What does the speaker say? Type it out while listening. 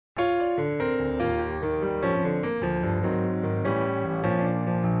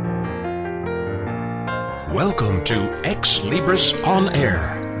Welcome to Xlibris On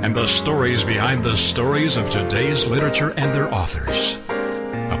Air and the stories behind the stories of today's literature and their authors.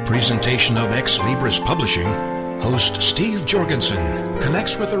 A presentation of Xlibris Publishing. Host Steve Jorgensen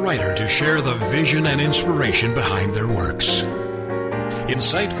connects with the writer to share the vision and inspiration behind their works.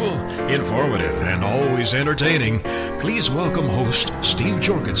 Insightful, informative, and always entertaining, please welcome host Steve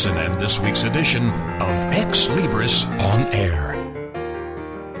Jorgensen and this week's edition of Xlibris On Air.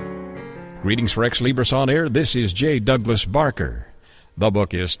 Greetings for Xlibris On Air. This is J. Douglas Barker. The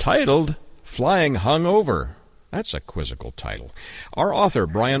book is titled Flying Hungover. That's a quizzical title. Our author,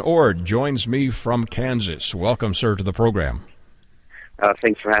 Brian Oard, joins me from Kansas. Welcome, sir, to the program.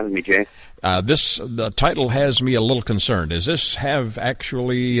 Thanks for having me, Jay. The title has me a little concerned. Does this have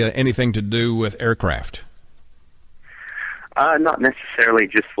actually anything to do with aircraft? Not necessarily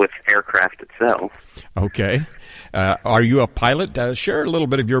just with aircraft itself. Okay. Are you a pilot? Share a little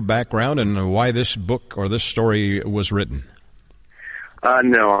bit of your background and why this book or this story was written.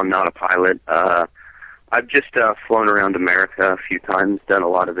 No, I'm not a pilot. I've just flown around America a few times, done a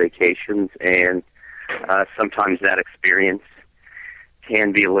lot of vacations, and sometimes that experience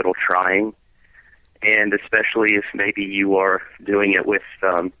can be a little trying, and especially if maybe you are doing it with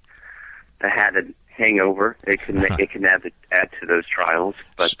a added hangover, it can add to those trials.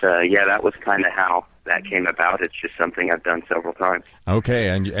 But yeah, that was kind of how that came about. It's just something I've done several times. Okay,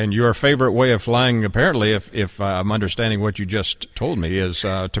 and your favorite way of flying, apparently, if I'm understanding what you just told me, is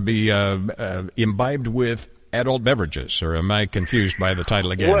to be imbibed with adult beverages, or am I confused by the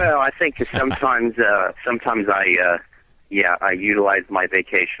title again? Well, I think sometimes I utilize my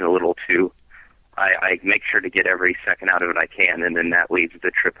vacation a little too. I make sure to get every second out of it I can, and then that leaves the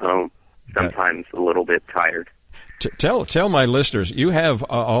trip home sometimes a little bit tired. Tell my listeners, you have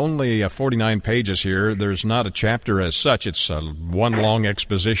only 49 pages here. There's not a chapter as such. It's one long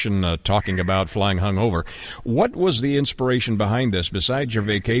exposition talking about flying hungover. What was the inspiration behind this, besides your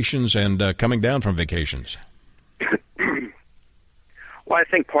vacations and coming down from vacations? Well, I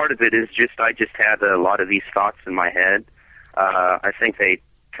think part of it is I just had a lot of these thoughts in my head. I think they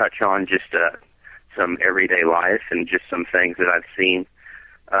touch on just some everyday life and just some things that I've seen,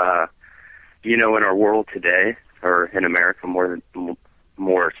 in our world today, or in America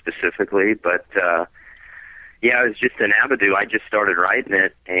more specifically. But it was just an avenue. I just started writing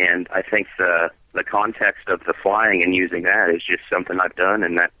it, and I think the context of the flying and using that is just something I've done,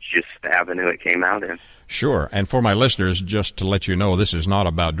 and that's just the avenue it came out in. Sure. And for my listeners, just to let you know, this is not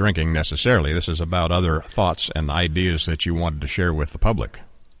about drinking necessarily. This is about other thoughts and ideas that you wanted to share with the public.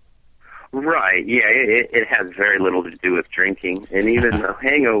 Right. Yeah, it has very little to do with drinking. And even the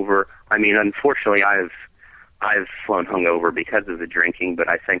hangover, I mean, unfortunately, I've flown hungover because of the drinking, but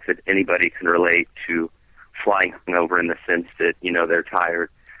I think that anybody can relate to flying hungover in the sense that, they're tired.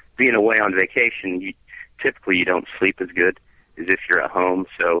 Being away on vacation, typically you don't sleep as good as if you're at home.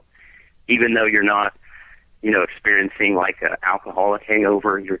 So even though you're not, experiencing like an alcoholic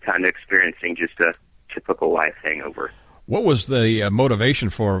hangover, you're kind of experiencing just a typical life hangover. What was the motivation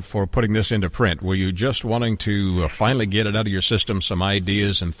for putting this into print? Were you just wanting to finally get it out of your system, some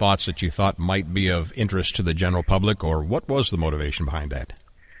ideas and thoughts that you thought might be of interest to the general public, or what was the motivation behind that?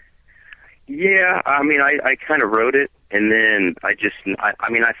 Yeah, I mean, I kind of wrote it, and then I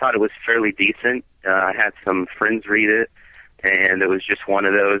thought it was fairly decent. I had some friends read it, and it was just one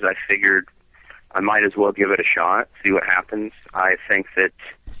of those. I figured I might as well give it a shot, see what happens. I think that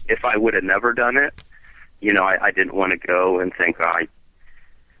if I would have never done it, I didn't want to go and think, kind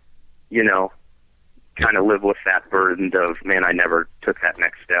of live with that burden of, man, I never took that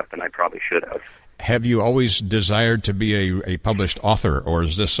next step, and I probably should have. Have you always desired to be a published author, or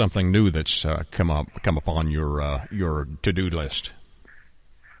is this something new that's come upon your to-do list?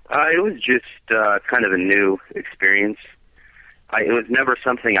 It was just kind of a new experience. It was never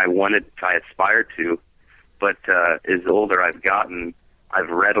something I aspired to, but as older I've gotten, I've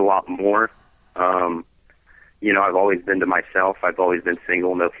read a lot more. I've always been to myself. I've always been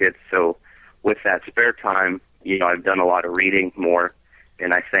single, no kids. So with that spare time, I've done a lot of reading more,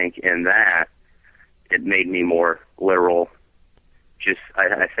 and I think in that, it made me more literal.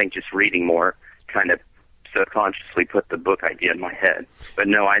 I think just reading more kind of subconsciously put the book idea in my head. But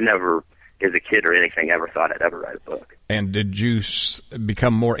no, I never, as a kid or anything, ever thought I'd ever write a book. And did you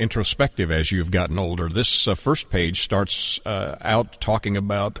become more introspective as you've gotten older? This first page starts out talking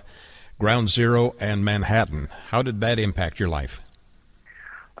about Ground Zero and Manhattan. How did that impact your life?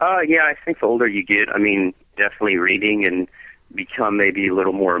 Yeah, I think the older you get, definitely reading and become maybe a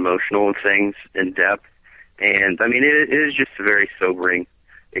little more emotional in things in depth. And, it is just a very sobering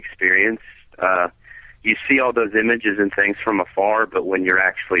experience. You see all those images and things from afar, but when you're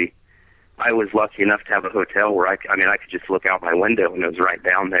actually I was lucky enough to have a hotel where I could just look out my window and it was right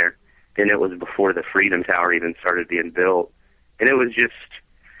down there. And it was before the Freedom Tower even started being built. And it was just,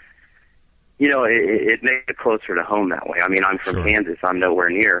 it made it closer to home that way. I mean, I'm from Sure. Kansas. I'm nowhere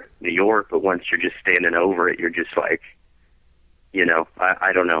near New York, but once you're just standing over it, you're just like,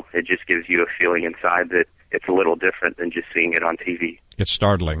 I don't know. It just gives you a feeling inside that it's a little different than just seeing it on TV. It's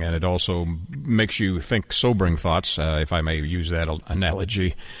startling, and it also makes you think sobering thoughts, if I may use that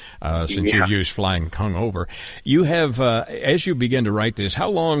analogy, since you've used flying hung over. You have, as you begin to write this, how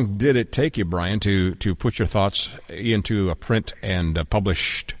long did it take you, Brian, to put your thoughts into a print and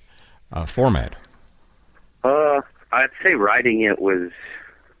published format? I'd say writing it was,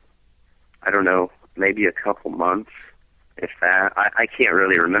 I don't know, maybe a couple months, if that. I can't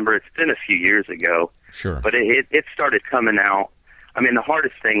really remember. It's been a few years ago. Sure. But it started coming out. I mean, the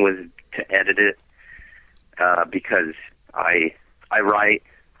hardest thing was to edit it because I write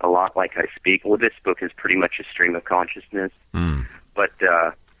a lot like I speak. Well, this book is pretty much a stream of consciousness. Mm. But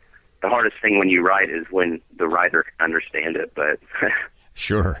the hardest thing when you write is when the writer can understand it. But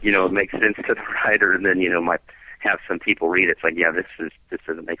Sure. it makes sense to the writer, and then might have some people read it. It's like, yeah, this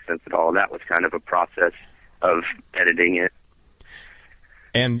doesn't make sense at all. And that was kind of a process of editing it.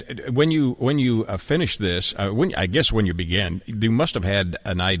 And when you finished this, I guess when you began, you must have had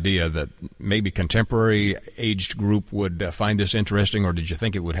an idea that maybe contemporary aged group would find this interesting, or did you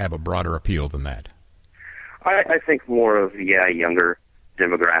think it would have a broader appeal than that? I think more of, younger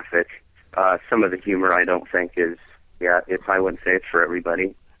demographic. Some of the humor I don't think is, I wouldn't say it's for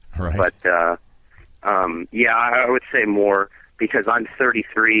everybody. Right. But, I would say more, because I'm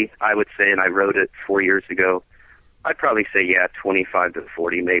 33, I would say, and I wrote it 4 years ago. I'd probably say, 25 to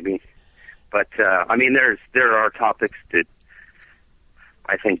 40 maybe. But, there are topics that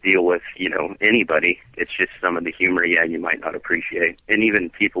I think deal with, anybody. It's just some of the humor, you might not appreciate. And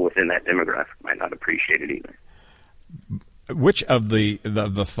even people within that demographic might not appreciate it either. Which of the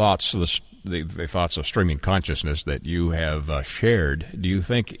thoughts, the thoughts of streaming consciousness that you have shared, do you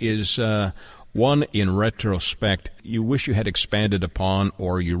think is one, in retrospect, you wish you had expanded upon,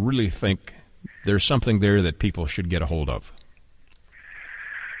 or you really think there's something there that people should get a hold of?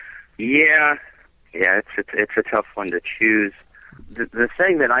 Yeah, it's a tough one to choose. The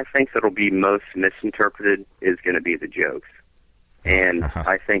thing that I think that'll be most misinterpreted is going to be the jokes. And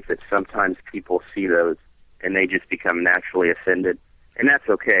I think that sometimes people see those and they just become naturally offended. And that's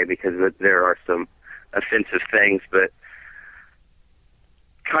okay, because there are some offensive things, but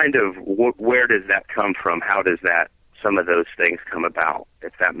kind of where does that come from? How does some of those things come about,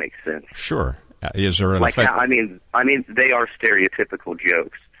 if that makes sense? Sure. Is there an effect? effect? I mean, they are stereotypical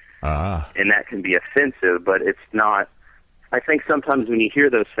jokes, and that can be offensive, but it's not. I think sometimes when you hear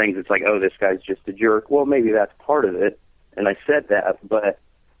those things, it's like, oh, this guy's just a jerk. Well, maybe that's part of it, and I said that, but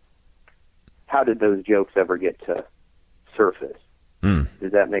how did those jokes ever get to surface?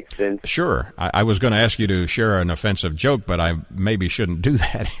 Does that make sense? Sure. I was going to ask you to share an offensive joke, but I maybe shouldn't do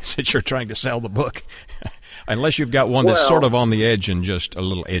that since you're trying to sell the book. Unless you've got one that's sort of on the edge and just a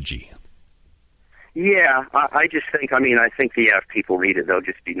little edgy. Yeah, I just think, I think that if people read it, they'll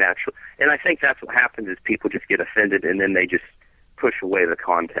just be natural. And I think that's what happens is people just get offended and then they just push away the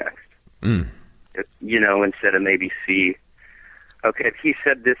context. Instead of maybe see, okay, if he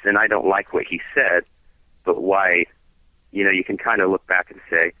said this and I don't like what he said, but why, you can kind of look back and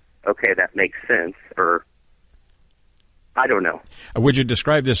say, okay, that makes sense, or I don't know. Would you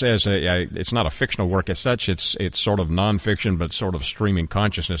describe this as it's not a fictional work as such, it's sort of nonfiction, but sort of streaming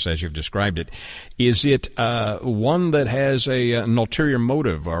consciousness as you've described it. Is it one that has an ulterior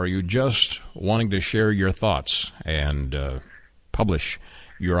motive, or are you just wanting to share your thoughts and publish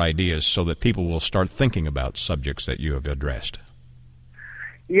your ideas so that people will start thinking about subjects that you have addressed?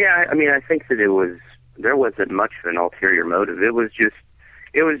 Yeah, I think that there wasn't much of an ulterior motive. It was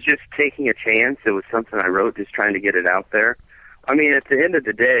just taking a chance. It was something I wrote, just trying to get it out there. At the end of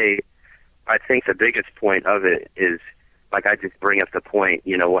the day, I think the biggest point of it is, like, I just bring up the point,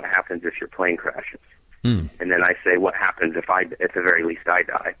 what happens if your plane crashes? And then I say, what happens if at the very least, I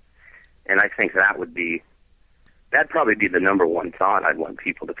die? And I think that'd probably be the number one thought I'd want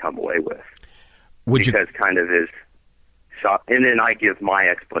people to come away with. And then I give my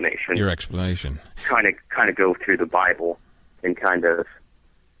explanation. Your explanation. Kind of go through the Bible and kind of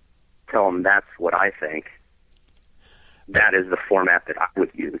tell them that's what I think. That is the format that I would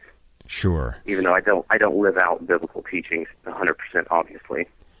use. Sure. Even though I don't live out biblical teachings 100%, obviously.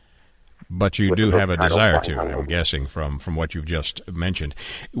 But you do have a desire to, I'm guessing, from what you've just mentioned.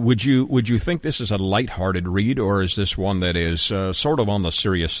 Would you think this is a lighthearted read, or is this one that is sort of on the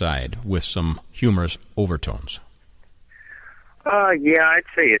serious side with some humorous overtones? Yeah, I'd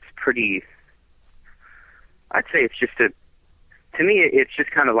say it's pretty I'd say it's just to me, it's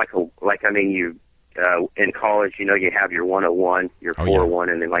just kind of you in college, you have your 101, your 401,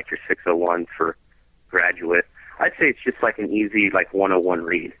 and then like your 601 for graduate. I'd say it's just like an easy 101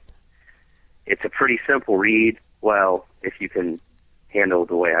 read. It's a pretty simple read, well, if you can handle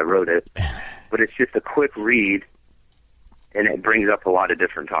the way I wrote it, but it's just a quick read, and it brings up a lot of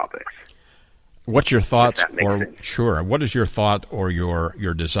different topics. What's your thoughts, sense. What is your thought or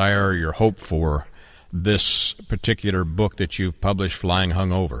your desire, your hope for this particular book that you've published, Flying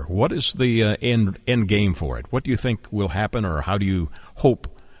Hung Over? What is the end game for it? What do you think will happen, or how do you hope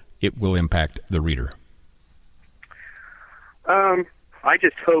it will impact the reader? I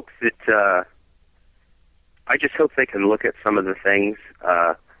just hope they can look at some of the things.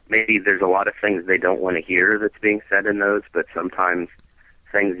 Maybe there's a lot of things they don't want to hear that's being said in those, but sometimes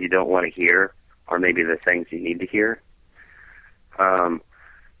things you don't want to hear are maybe the things you need to hear.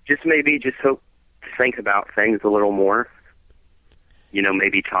 Just hope to think about things a little more.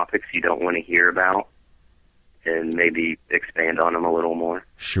 Maybe topics you don't want to hear about, and maybe expand on them a little more.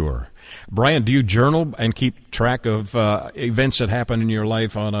 Sure. Brian, do you journal and keep track of events that happen in your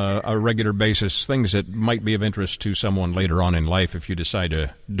life on a regular basis, things that might be of interest to someone later on in life if you decide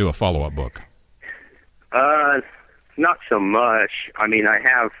to do a follow-up book? Not so much. I mean,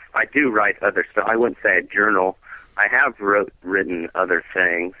 I do write other stuff. I wouldn't say I journal. I have written other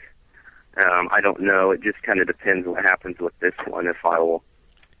things. I don't know. It just kind of depends what happens with this one. If I will,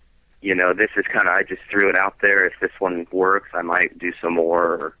 this is kind of, I just threw it out there. If this one works, I might do some more,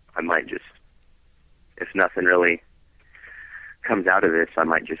 or I might just, if nothing really comes out of this, I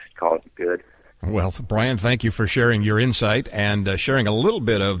might just call it good. Well, Brian, thank you for sharing your insight and sharing a little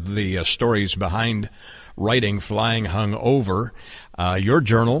bit of the stories behind writing Flying Hung Over. Your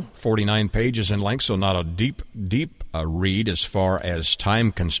journal, 49 pages in length, so not a deep read as far as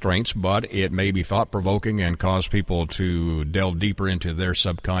time constraints, but it may be thought-provoking and cause people to delve deeper into their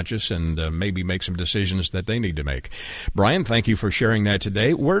subconscious and maybe make some decisions that they need to make. Brian, thank you for sharing that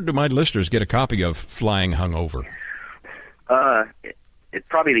today. Where do my listeners get a copy of Flying Hung Over? It's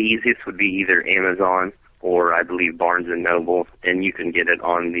probably the easiest would be either Amazon or I believe Barnes & Noble, and you can get it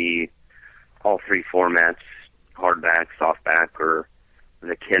on all three formats, hardback, softback, or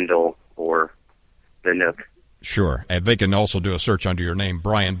the Kindle, or the Nook. Sure. And they can also do a search under your name,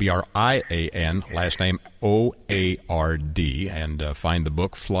 Brian, B-R-I-A-N, last name O-A-R-D, and find the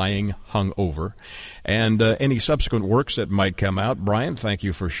book, Flying Hung Over. And any subsequent works that might come out. Brian, thank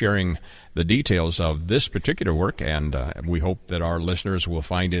you for sharing the details of this particular work, and we hope that our listeners will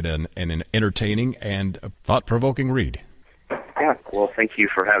find it an entertaining and thought-provoking read. Yeah, well, thank you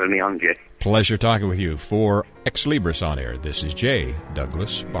for having me on, Jay. Pleasure talking with you. For Xlibris On Air, this is J.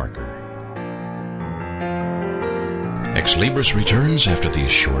 Douglas Barker. Xlibris returns after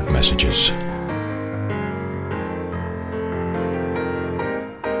these short messages.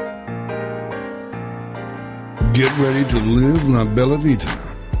 Get ready to live La Bella Vita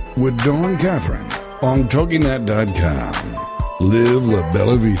with Dawn Catherine on TogiNet.com. Live La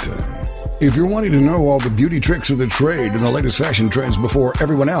Bella Vita. If you're wanting to know all the beauty tricks of the trade and the latest fashion trends before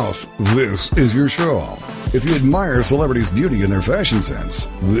everyone else, this is your show. If you admire celebrities' beauty and their fashion sense,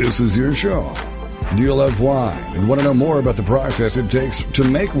 this is your show. Do you love wine and want to know more about the process it takes to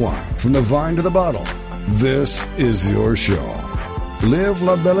make wine from the vine to the bottle? This is your show. Live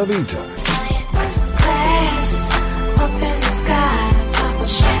La Bella Vita.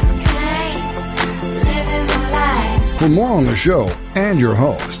 For more on the show and your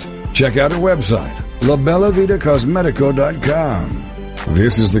host, check out our website, labellavitacosmetico.com.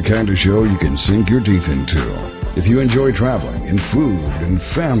 This is the kind of show you can sink your teeth into. If you enjoy traveling and food and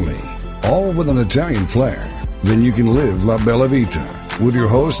family, all with an Italian flair, then you can live La Bella Vita with your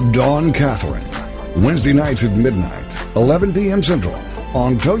host, Dawn Catherine. Wednesday nights at midnight, 11 p.m. Central,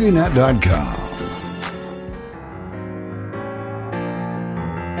 on TogiNet.com.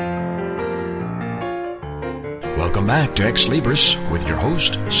 Welcome back to Xlibris with your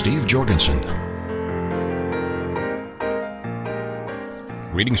host, Steve Jorgensen.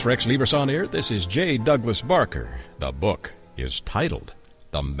 Greetings for Xlibris On Air. This is J. Douglas Barker. The book is titled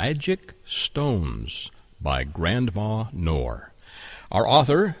The Magic Stones by Grandma Noor. Our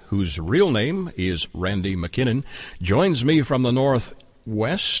author, whose real name is Randy McKinnon, joins me from the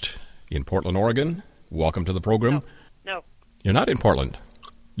Northwest in Portland, Oregon. Welcome to the program. No. You're not in Portland.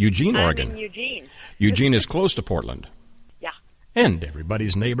 Eugene, Oregon. I'm in Eugene. Eugene is close to Portland. Yeah. And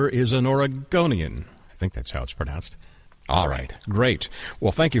everybody's neighbor is an Oregonian. I think that's how it's pronounced. All right. Great.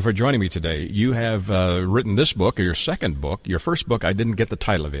 Well, thank you for joining me today. You have written this book, or your second book. Your first book, I didn't get the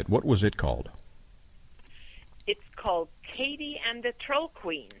title of it. What was it called? It's called Katie and the Troll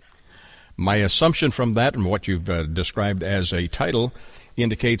Queen. My assumption from that and what you've described as a title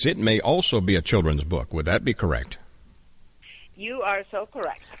indicates it may also be a children's book. Would that be correct? You are so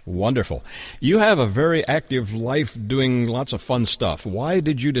correct. Wonderful. You have a very active life doing lots of fun stuff. Why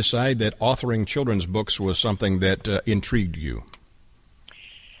did you decide that authoring children's books was something that intrigued you?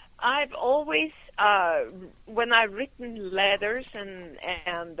 I've always, when I've written letters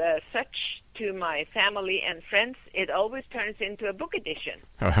and such to my family and friends, it always turns into a book edition.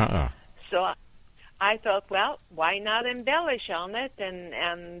 Uh-huh. So I thought, well, why not embellish on it?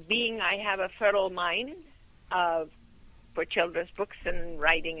 And being I have a fertile mind for children's books and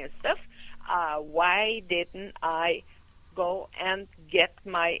writing and stuff, why didn't I go and get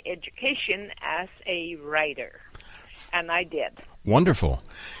my education as a writer? And I did. Wonderful.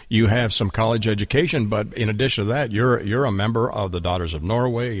 You have some college education, but in addition to that, you're a member of the Daughters of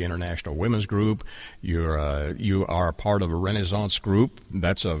Norway International Women's Group. You are part of a Renaissance group.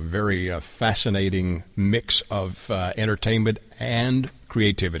 That's a very fascinating mix of entertainment and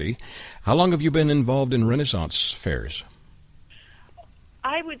creativity. How long have you been involved in Renaissance fairs?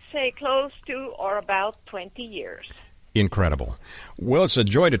 I would say close to or about 20 years. Incredible. Well, it's a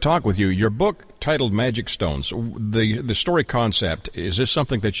joy to talk with you. Your book titled Magic Stones, the story concept, is this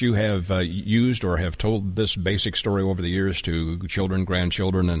something that you have used or have told this basic story over the years to children,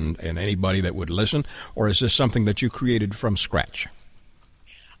 grandchildren, and anybody that would listen? Or is this something that you created from scratch?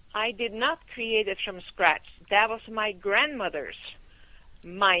 I did not create it from scratch. That was my grandmother's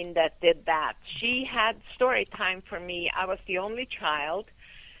mind that did that. She had story time for me. I was the only child.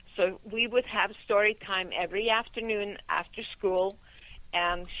 So we would have story time every afternoon after school,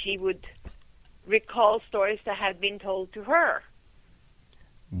 and she would recall stories that had been told to her.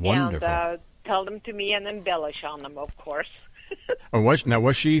 Wonderful. And tell them to me and embellish on them, of course.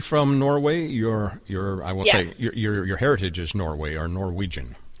 Was she from Norway? Your Yes. your heritage is Norway or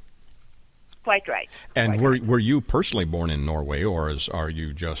Norwegian. Quite right. And Quite were you personally born in Norway, or are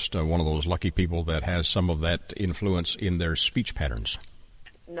you just one of those lucky people that has some of that influence in their speech patterns?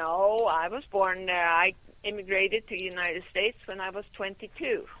 No, I was born there. I immigrated to the United States when I was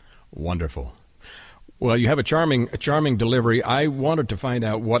 22. Wonderful. Well, you have a charming delivery. I wanted to find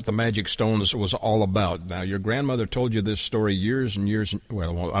out what the Magic Stones was all about. Now, your grandmother told you this story years and years.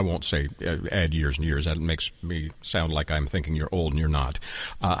 Well, I won't say add years and years. That makes me sound like I'm thinking you're old and you're not.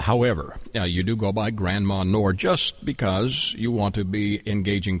 However, you do go by Grandma Nor just because you want to be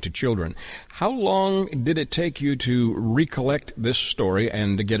engaging to children. How long did it take you to recollect this story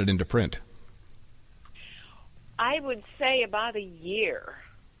and to get it into print? I would say about a year.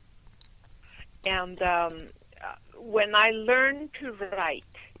 And when I learned to write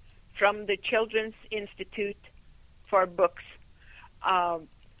from the Children's Institute for books, I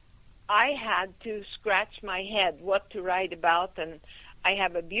had to scratch my head what to write about. And I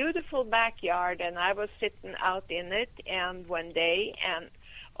have a beautiful backyard, and I was sitting out in it, and one day, and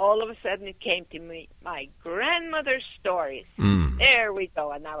all of a sudden it came to me, my grandmother's stories. There we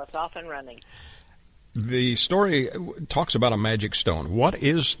go, and I was off and running. The story talks about a magic stone. What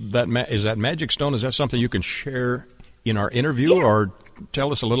is that? Is that magic stone? Is that something you can share in our interview, or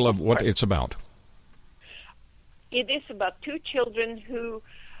tell us a little of what it's about? It is about two children who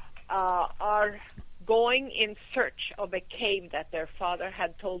are going in search of a cave that their father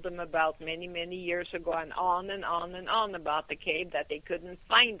had told them about many, many years ago, and on and on and on about the cave that they couldn't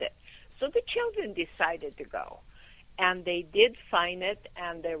find it. So the children decided to go. And they did find it,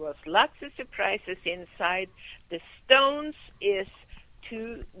 and there was lots of surprises inside. The stones is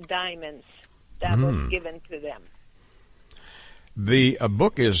 2 diamonds that was given to them. The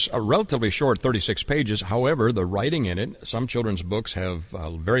book is a relatively short, 36 pages. However, the writing in it, some children's books have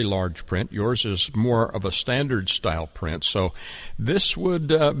very large print. Yours is more of a standard style print. So this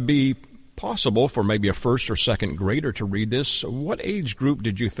would be possible for maybe a first or second grader to read this. What age group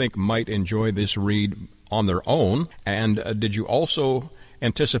did you think might enjoy this read on their own? And did you also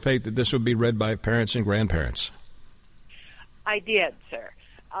anticipate that this would be read by parents and grandparents? I did, sir.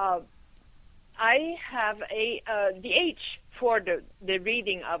 I have the age for the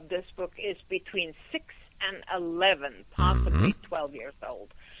reading of this book is between 6 and 11, possibly 12 years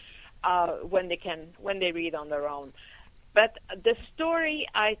old, when they read on their own. But the story,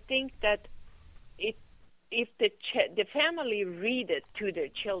 I think that if the family read it to their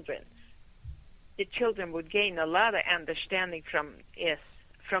children, the children would gain a lot of understanding from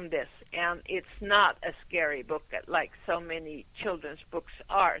this. And it's not a scary book like so many children's books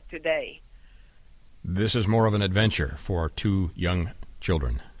are today. This is more of an adventure for 2 young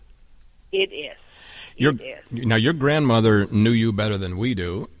children. It is. Now, your grandmother knew you better than we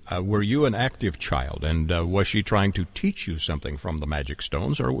do. were you an active child, and was she trying to teach you something from the magic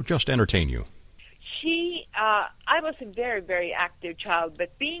stones, or just entertain you? I was a very, very active child,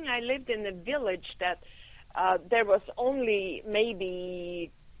 but I lived in a village that there was only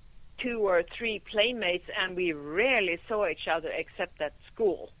maybe 2 or 3 playmates, and we rarely saw each other except at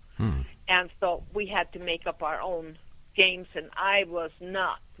school. And so we had to make up our own games, and I was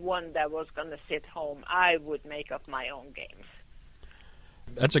not one that was going to sit home. I would make up my own games.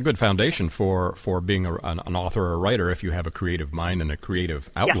 That's a good foundation for being an author or a writer if you have a creative mind and a creative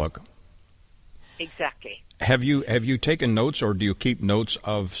outlook. Yeah. Exactly. Have you taken notes, or do you keep notes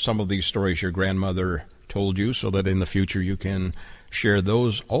of some of these stories your grandmother told you, so that in the future you can share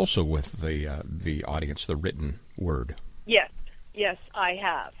those also with the audience, the written word? Yes, I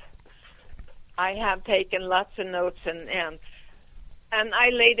have. I have taken lots of notes, and I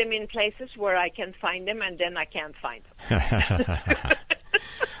lay them in places where I can find them, and then I can't find them.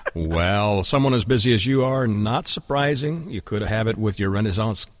 Well, someone as busy as you are, not surprising. You could have it with your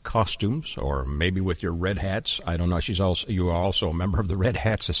Renaissance costumes, or maybe with your red hats. I don't know. You are also a member of the Red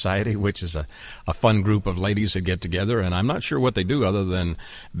Hat Society, which is a fun group of ladies that get together, and I'm not sure what they do other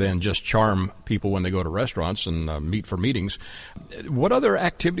than just charm people when they go to restaurants and meet for meetings. What other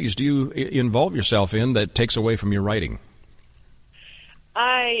activities do you involve yourself in that takes away from your writing?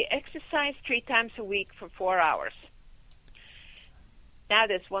 I exercise 3 times a week for 4 hours. That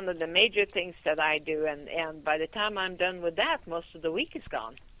is one of the major things that I do, and by the time I'm done with that, most of the week is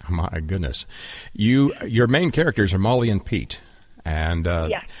gone. My goodness. Your main characters are Molly and Pete. And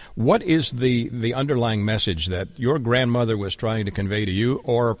yes. What is the underlying message that your grandmother was trying to convey to you,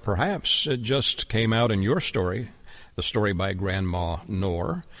 or perhaps it just came out in your story, the story by Grandma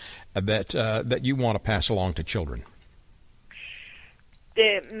Knorr, that you want to pass along to children?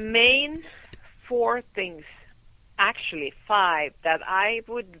 The main 4 things, actually 5, that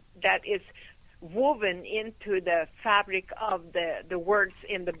is woven into the fabric of the words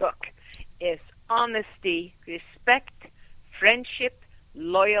in the book is honesty, respect, friendship,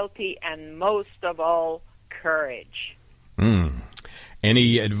 loyalty, and most of all, courage.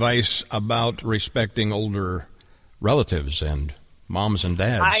 Any advice about respecting older relatives and moms and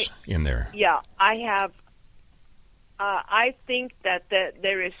dads in there? Yeah, I have. I think that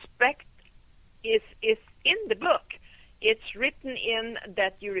the respect is in the book. It's written in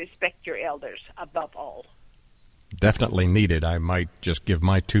that you respect your elders above all. Definitely needed. I might just give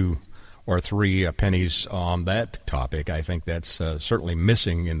my 2 or 3 pennies on that topic. I think that's certainly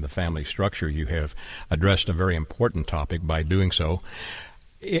missing in the family structure. You have addressed a very important topic by doing so.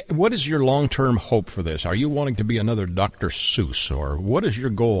 What is your long-term hope for this? Are you wanting to be another Dr. Seuss, or what is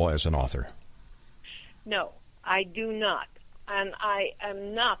your goal as an author? No, I do not. And I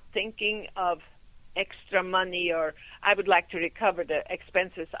am not thinking of extra money, or I would like to recover the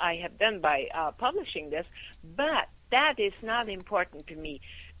expenses I have done by publishing this, but that is not important to me.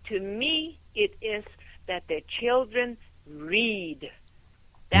 To me, it is that the children read.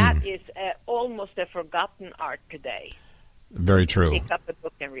 That is almost a forgotten art today. Very true. Pick up a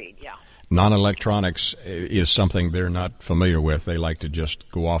book and read, yeah. Non-electronics is something they're not familiar with. They like to just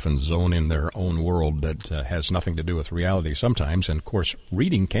go off and zone in their own world that has nothing to do with reality sometimes. And, of course,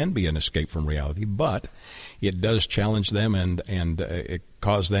 reading can be an escape from reality, but it does challenge them and it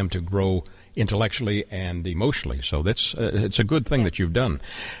cause them to grow intellectually and emotionally. So it's a good thing that you've done.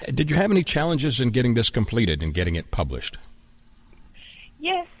 Did you have any challenges in getting this completed and getting it published?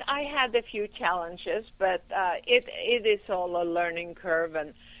 Yes, I had a few challenges, but it is all a learning curve,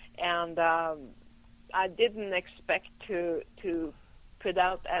 and I didn't expect to put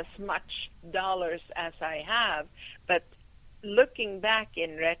out as much dollars as I have. But looking back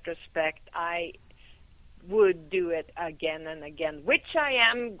in retrospect, I would do it again and again, which I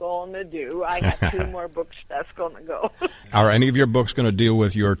am going to do. I have 2 more books that's going to go. Are any of your books going to deal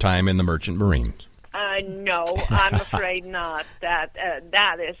with your time in the Merchant Marines? No, I'm afraid not. That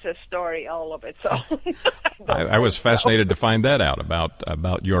is a story all of its own. I was fascinated to find that out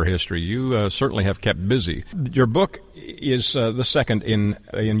about your history. You certainly have kept busy. Your book is the second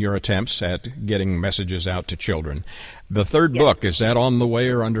in your attempts at getting messages out to children. The third book, is that on the way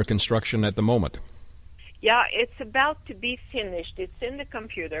or under construction at the moment? Yeah, it's about to be finished. It's in the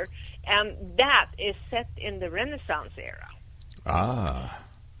computer, and that is set in the Renaissance era. Ah.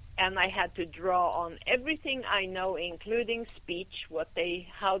 And I had to draw on everything I know, including speech,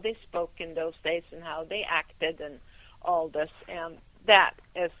 how they spoke in those days and how they acted and all this. And that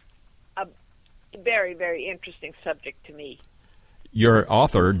is a very, very interesting subject to me. Your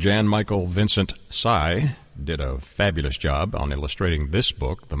author, Jan Michael Vincent Sy, did a fabulous job on illustrating this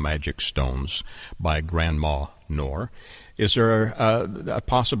book, The Magic Stones, by Grandma Noor. Is there a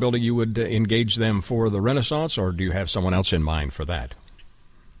possibility you would engage them for the Renaissance, or do you have someone else in mind for that?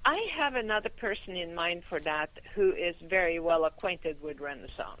 I have another person in mind for that who is very well acquainted with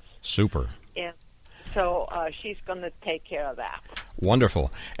Renaissance. Super. And so she's going to take care of that.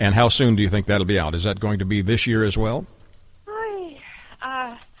 Wonderful. And how soon do you think that'll be out? Is that going to be this year as well?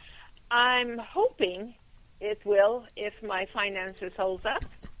 I'm hoping it will if my finances hold up.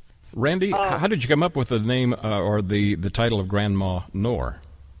 Randy, how did you come up with the name or the title of Grandma Noor?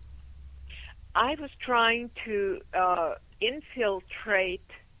 I was trying to infiltrate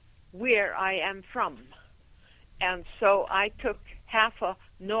where I am from. And so I took half of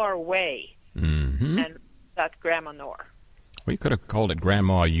Norway and that Grandma Noor. Well, you could have called it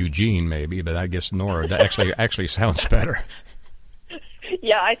Grandma Eugene, maybe, but I guess Noor actually sounds better.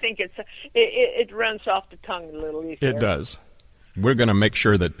 Yeah, I think it runs off the tongue a little easier. It does. We're going to make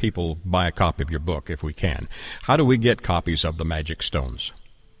sure that people buy a copy of your book if we can. How do we get copies of The Magic Stones?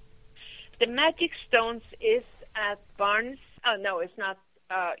 The Magic Stones is at Barnes. Oh, no, it's not.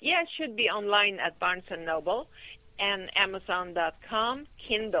 It should be online at Barnes & Noble and Amazon.com,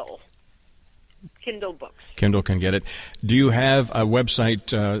 Kindle books. Kindle can get it. Do you have a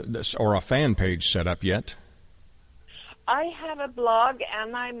website or a fan page set up yet? I have a blog,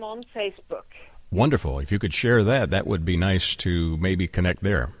 and I'm on Facebook. Wonderful. If you could share that would be nice to maybe connect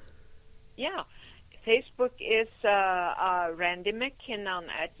there. Yeah. Facebook is Randy McKinnon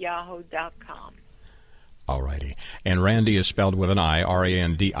at yahoo.com. All righty. And Randy is spelled with an I,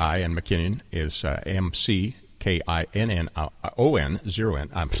 R-A-N-D-I, and McKinnon is M-C-K-I-N-N-O-N, 0-N.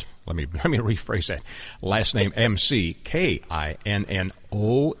 Let me rephrase that. Last name M-C-K-I-N-N-O-N.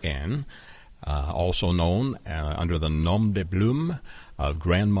 Also known under the nom de plume of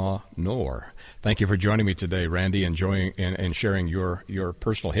Grandma Noor. Thank you for joining me today, Randy, enjoying and sharing your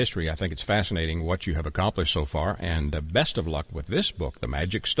personal history. I think it's fascinating what you have accomplished so far, and best of luck with this book, The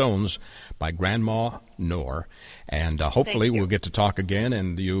Magic Stones by Grandma Noor. And hopefully we'll get to talk again,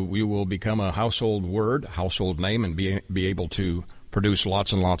 and we will become a household name, and be able to produce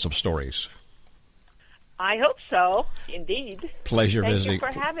lots and lots of stories. I hope so, indeed. Pleasure visiting.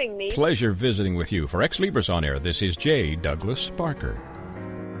 Thank you for having me. Pleasure visiting with you. For Xlibris On Air, this is J. Douglas Barker.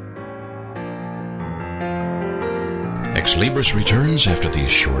 Xlibris returns after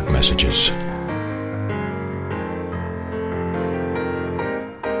these short messages.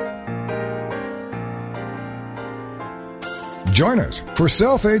 Join us for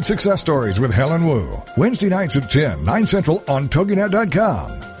Self-Aid Success Stories with Helen Wu, Wednesday nights at 10, 9 Central on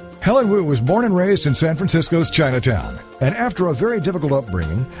TogiNet.com. Helen Wu was born and raised in San Francisco's Chinatown, and after a very difficult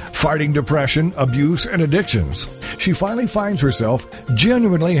upbringing, fighting depression, abuse, and addictions, she finally finds herself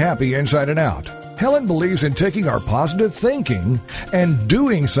genuinely happy inside and out. Helen believes in taking our positive thinking and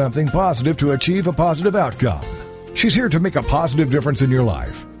doing something positive to achieve a positive outcome. She's here to make a positive difference in your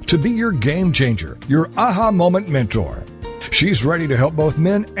life, to be your game changer, your aha moment mentor. She's ready to help both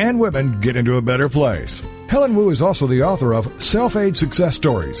men and women get into a better place. Helen Wu is also the author of Self-Aid Success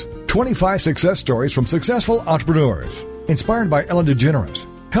Stories, 25 success stories from successful entrepreneurs. Inspired by Ellen DeGeneres,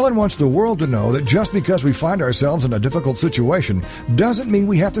 Helen wants the world to know that just because we find ourselves in a difficult situation doesn't mean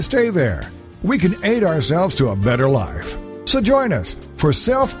we have to stay there. We can aid ourselves to a better life. So join us for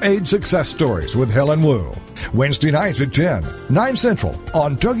Self-Aid Success Stories with Helen Wu, Wednesday nights at 10, 9 Central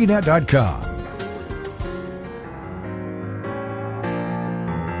on TogiNet.com.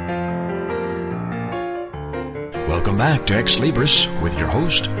 Welcome back to Xlibris with your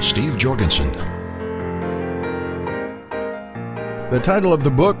host, Steve Jorgensen. The title of the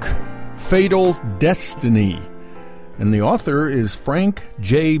book, Fatal Destiny. And the author is Frank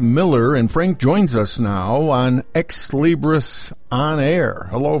J. Miller, and Frank joins us now on Xlibris On Air.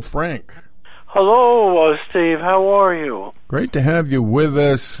 Hello, Frank. Hello, Steve. How are you? Great to have you with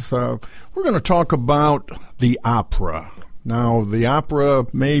us. We're going to talk about the opera. Now, the opera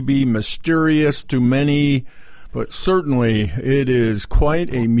may be mysterious to many, but certainly it is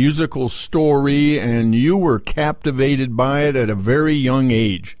quite a musical story, and you were captivated by it at a very young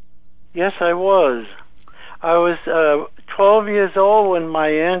age. Yes, I was. I was 12 years old when my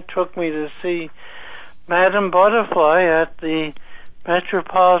aunt took me to see Madame Butterfly at the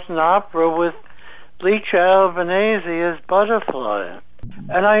Metropolitan Opera with Leach Albanese as Butterfly.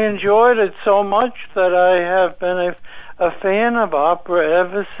 And I enjoyed it so much that I have been a fan of opera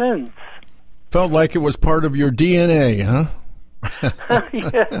ever since. Felt like it was part of your DNA, huh?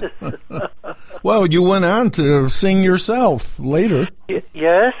 Yes. Well, you went on to sing yourself later.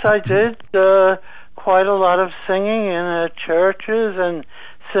 Yes, I did quite a lot of singing in churches and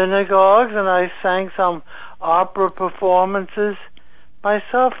synagogues, and I sang some opera performances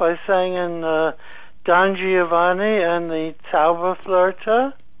myself. I sang in Don Giovanni and the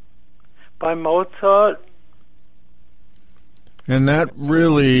Zauberflöte by Mozart. And that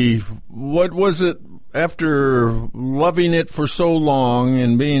really, what was it, after loving it for so long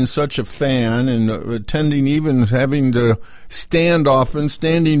and being such a fan and attending, even having to stand often,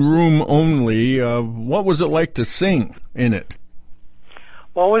 standing room only, what was it like to sing in it?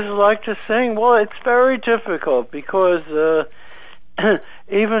 What was it like to sing? Well, it's very difficult because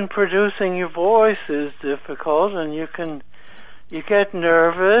even producing your voice is difficult, and you get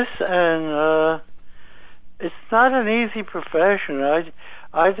nervous, and it's not an easy profession.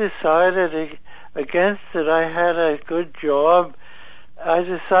 I decided against it. I had a good job. I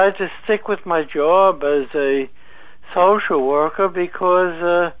decided to stick with my job as a social worker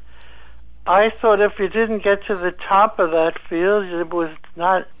because I thought if you didn't get to the top of that field, it was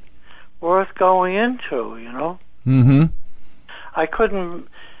not worth going into, you know? Mm-hmm. I couldn't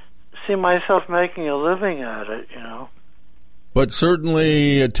see myself making a living at it, you know? But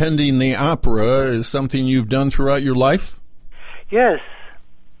certainly attending the opera is something you've done throughout your life? Yes.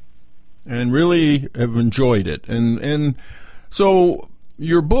 And really have enjoyed it. And so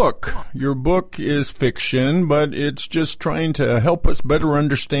your book is fiction, but it's just trying to help us better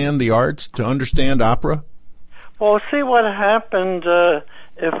understand the arts, to understand opera? Well, see what happened,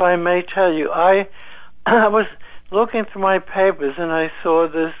 if I may tell you. I was looking through my papers and I saw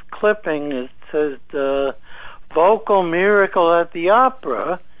this clipping that said, Vocal Miracle at the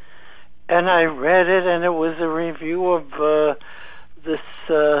Opera, and I read it, and it was a review of this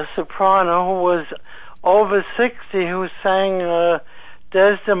soprano who was over 60 who sang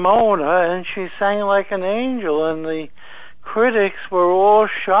Desdemona, and she sang like an angel, and the critics were all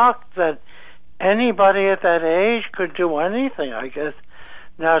shocked that anybody at that age could do anything, I guess.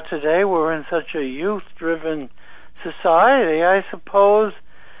 Now today we're in such a youth-driven society, I suppose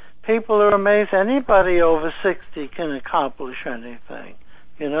people are amazed anybody over 60 can accomplish anything,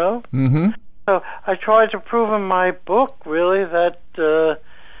 you know? Mm-hmm. So I tried to prove in my book, really, that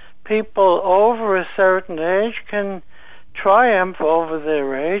people over a certain age can triumph over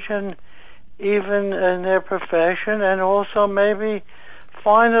their age and even in their profession, and also maybe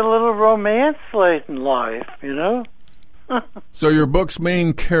find a little romance late in life, you know? So your book's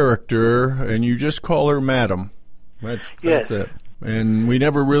main character, and you just call her Madam. That's it. And we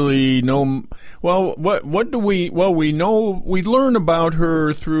never really know. Well, what do we? Well, we know, we learn about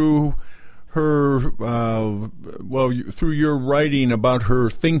her through her. Through your writing about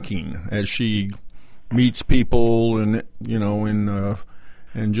her thinking as she meets people, and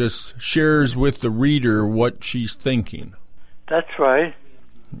and just shares with the reader what she's thinking. That's right.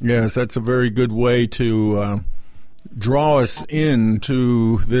 Yes, that's a very good way to draw us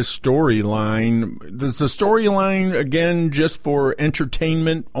into this storyline. Is the storyline, again, just for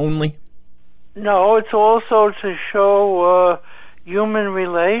entertainment only? No, it's also to show human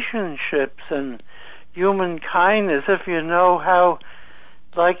relationships and human kindness. If you know how,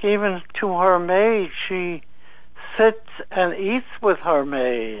 like even to her maid, she sits and eats with her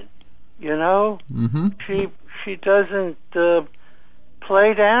maid, you know? Mm-hmm. She doesn't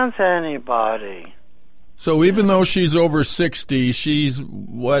play down to anybody. So even though she's over 60, she's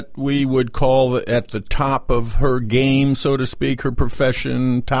what we would call at the top of her game, so to speak, her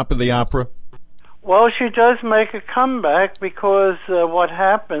profession, top of the opera? Well, she does make a comeback because what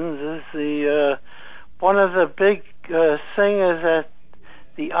happens is one of the big singers at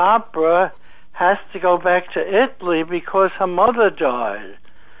the opera has to go back to Italy because her mother died.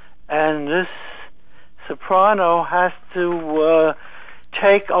 And this soprano has to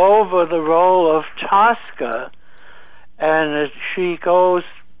take over the role of Tosca, and she goes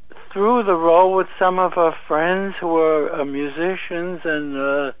through the role with some of her friends who are musicians,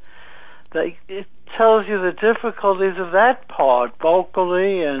 and it tells you the difficulties of that part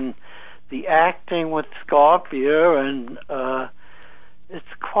vocally and the acting with Scarpia, and it's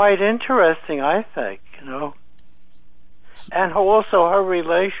quite interesting, I think, you know. And also her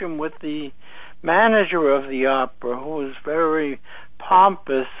relation with the manager of the opera, who was very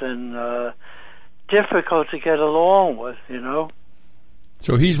pompous and difficult to get along with, you know.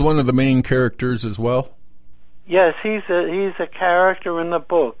 So he's one of the main characters as well? Yes, he's a character in the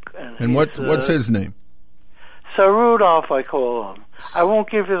book. And what's his name? Sir Rudolph, I call him. I won't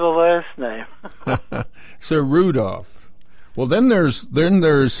give you the last name. Sir Rudolph. Well, then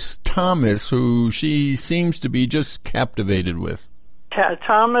there's Thomas, who she seems to be just captivated with.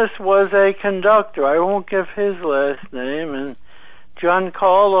 Thomas was a conductor. I won't give his last name. And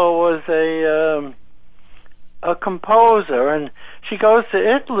Giancarlo was a composer, and she goes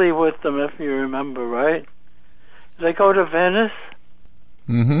to Italy with them, if you remember, right? They go to Venice,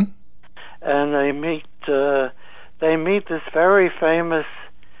 Mm-hmm. and they meet this very famous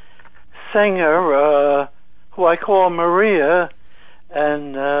singer who I call Maria,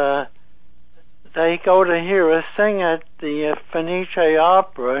 and they go to hear her sing at the Fenice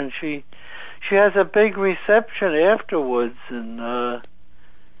Opera, and she has a big reception afterwards, and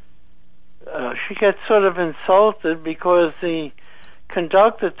she gets sort of insulted because the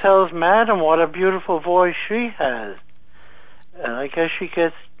conductor tells Madam what a beautiful voice she has. And I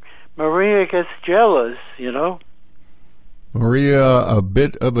guess Maria gets jealous, you know. Maria, a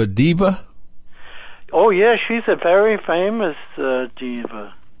bit of a diva? Oh, yeah, she's a very famous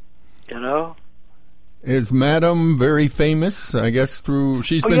diva, you know. Is Madam very famous? I guess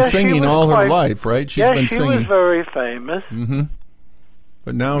she's been yeah, singing all her life, right? She's been she singing. Was very famous. Mm-hmm.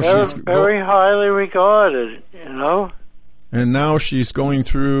 But now she's very highly regarded, you know. And now she's going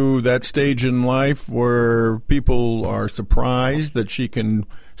through that stage in life where people are surprised that she can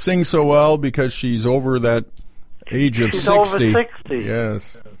sing so well because she's over that age of 60. She's over 60.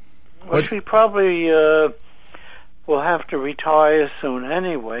 Yes. Well, she probably will have to retire soon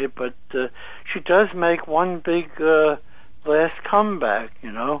anyway, but she does make one big last comeback,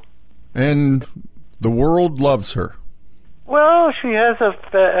 you know. And the world loves her. Well, she has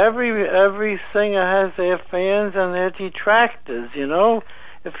every singer has their fans and their detractors, you know.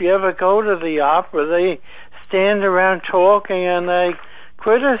 If you ever go to the opera, they stand around talking and they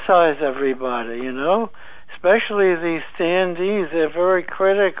criticize everybody, you know. Especially these standees, they're very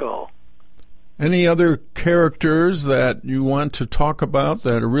critical. Any other characters that you want to talk about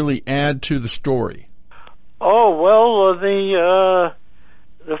that really add to the story? Oh, well, the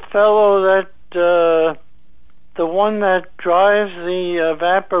fellow that the one that drives the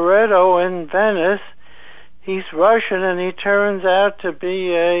Vaporetto in Venice, he's Russian, and he turns out to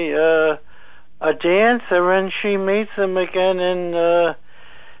be a dancer, and she meets him again in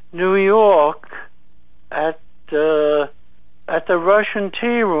New York at the Russian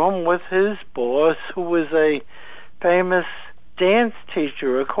tea room with his boss, who was a famous dance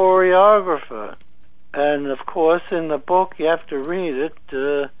teacher, a choreographer. And of course, in the book, you have to read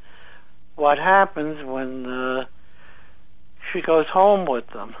it. What happens when she goes home with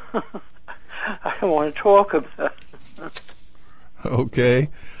them. I don't want to talk about it. Okay.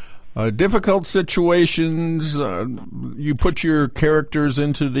 Difficult situations. You put your characters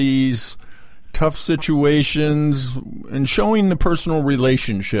into these tough situations and showing the personal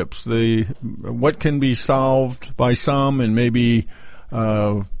relationships, what can be solved by some and maybe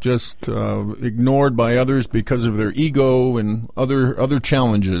just ignored by others because of their ego and other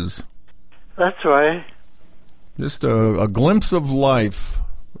challenges. That's right. Just a glimpse of life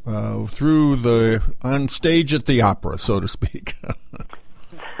through on stage at the opera, so to speak.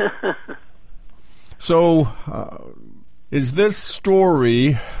 So, is this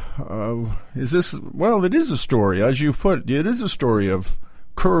story? Well, it is a story, as you put. It is a story of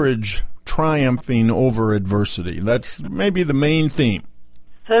courage triumphing over adversity. That's maybe the main theme.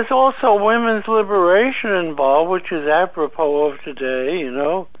 There's also women's liberation involved, which is apropos of today, you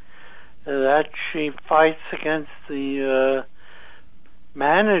know. That she fights against the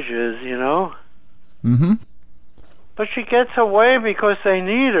managers, you know. Mm-hmm. But she gets away because they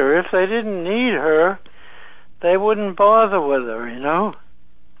need her. If they didn't need her, they wouldn't bother with her, you know.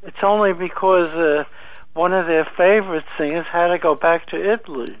 It's only because one of their favorite singers had to go back to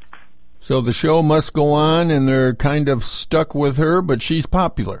Italy. So the show must go on, and they're kind of stuck with her, but she's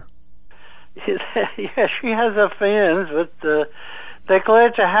popular. Yeah, she has her fans, but they're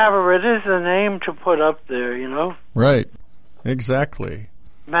glad to have her. It is a name to put up there, you know? Right. Exactly.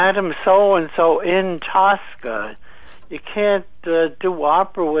 Madam So-and-so in Tosca. You can't do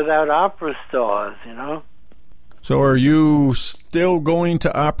opera without opera stars, you know? So are you still going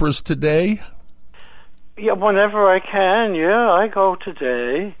to operas today? Yeah, whenever I can, yeah, I go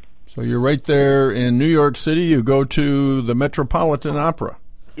today. So you're right there in New York City. You go to the Metropolitan Opera.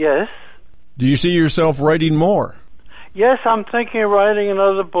 Yes. Do you see yourself writing more? Yes, I'm thinking of writing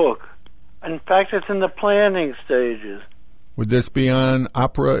another book. In fact, it's in the planning stages. Would this be on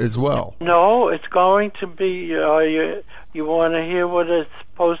opera as well? No, it's going to be... you want to hear what it's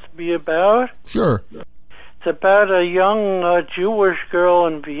supposed to be about? Sure. It's about a young Jewish girl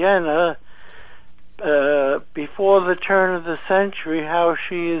in Vienna before the turn of the century, how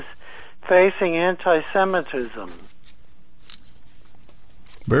she is facing anti-Semitism.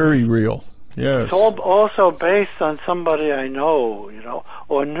 Very real, yes. It's also based on somebody I know, you know,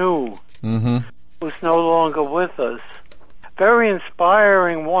 or knew, who's no longer with us. Very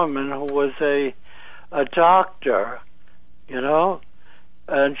inspiring woman who was a a doctor,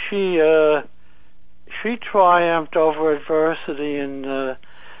 and she triumphed over adversity in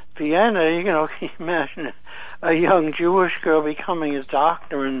Vienna. Can you imagine a young Jewish girl becoming a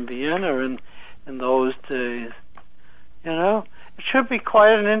doctor in Vienna in those days? It should be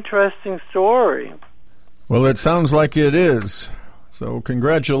quite an interesting story. Well, it sounds like it is. So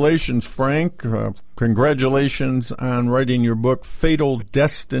congratulations, Frank. Congratulations on writing your book, Fatal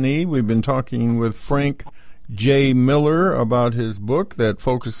Destiny. We've been talking with Frank J. Miller about his book that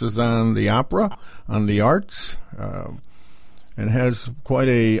focuses on the opera, on the arts, and has quite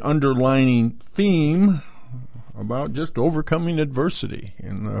a underlining theme about just overcoming adversity,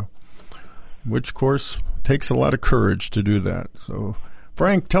 which, of course, takes a lot of courage to do that. So,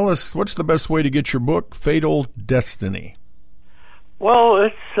 Frank, tell us, what's the best way to get your book, Fatal Destiny? Well,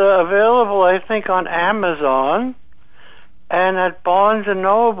 it's available, I think, on Amazon and at Barnes &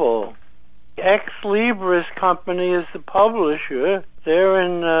 Noble. Xlibris Company is the publisher. They're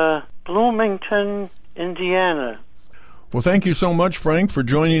in Bloomington, Indiana. Well, thank you so much, Frank, for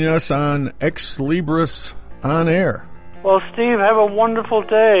joining us on Xlibris On Air. Well, Steve, have a wonderful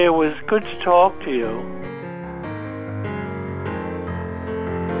day. It was good to talk to you.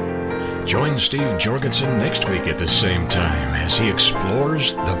 Join Steve Jorgensen next week at the same time as he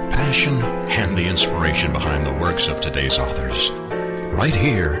explores the passion and the inspiration behind the works of today's authors. Right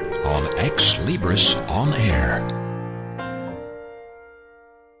here on Xlibris On Air.